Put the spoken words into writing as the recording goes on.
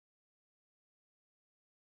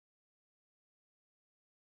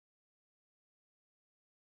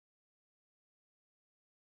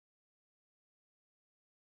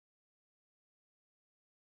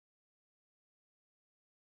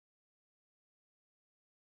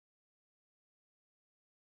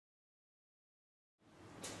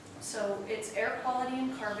So it's air quality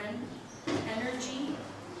and carbon, energy,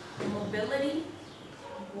 mobility,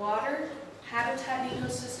 water, habitat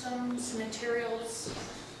ecosystems, materials,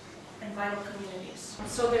 and vital communities.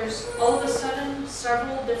 So there's all of a sudden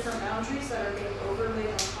several different boundaries that are being overlaid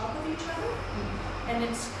on top of each other, and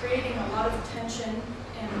it's creating a lot of tension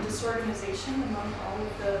and disorganization among all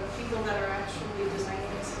of the people that are actually designing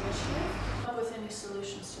this initiative. Not with any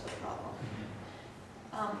solutions to the problem,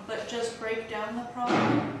 but just break down the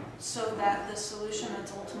problem so that the solution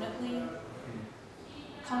that's ultimately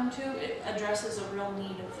come to, it addresses a real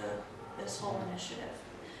need of this whole initiative.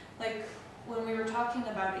 Like when we were talking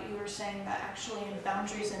about it, you were saying that actually in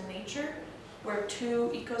boundaries in nature, where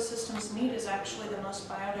two ecosystems meet is actually the most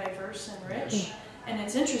biodiverse and rich. And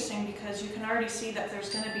it's interesting because you can already see that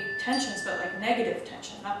there's going to be tensions, but like negative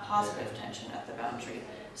tension, not positive tension at the boundary.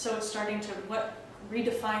 So it's starting to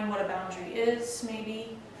redefine what a boundary is,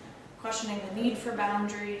 maybe, questioning the need for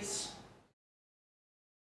boundaries.